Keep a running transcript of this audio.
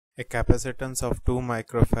A capacitance of 2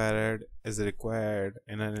 microfarad is required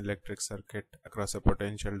in an electric circuit across a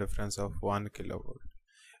potential difference of 1 kilovolt.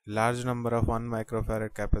 Large number of 1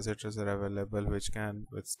 microfarad capacitors are available which can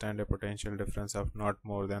withstand a potential difference of not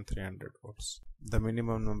more than 300 volts. The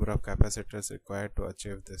minimum number of capacitors required to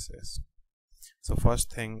achieve this is. So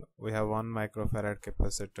first thing, we have 1 microfarad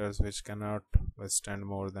capacitors which cannot withstand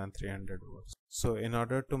more than 300 volts. So in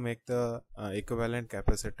order to make the equivalent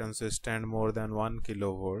capacitance withstand more than 1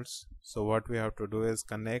 kilovolts, so what we have to do is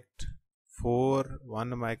connect 4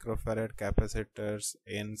 1 microfarad capacitors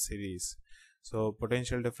in series. So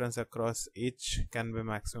potential difference across each can be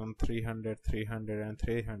maximum 300, 300 and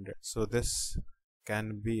 300. So this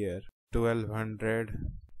can bear 1200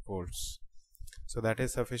 volts. So that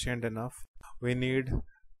is sufficient enough. We need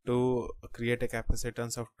to create a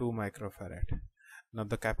capacitance of 2 microfarad. Now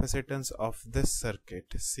the capacitance of this circuit,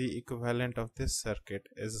 C equivalent of this circuit,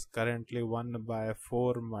 is currently 1 by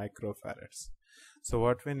 4 microfarads. So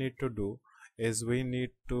what we need to do is we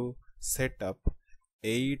need to set up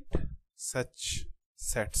 8 such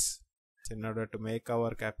sets in order to make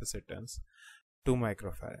our capacitance 2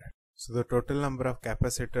 microfarad. So the total number of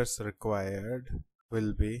capacitors required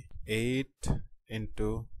will be 8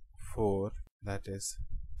 into 4, that is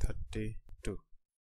 30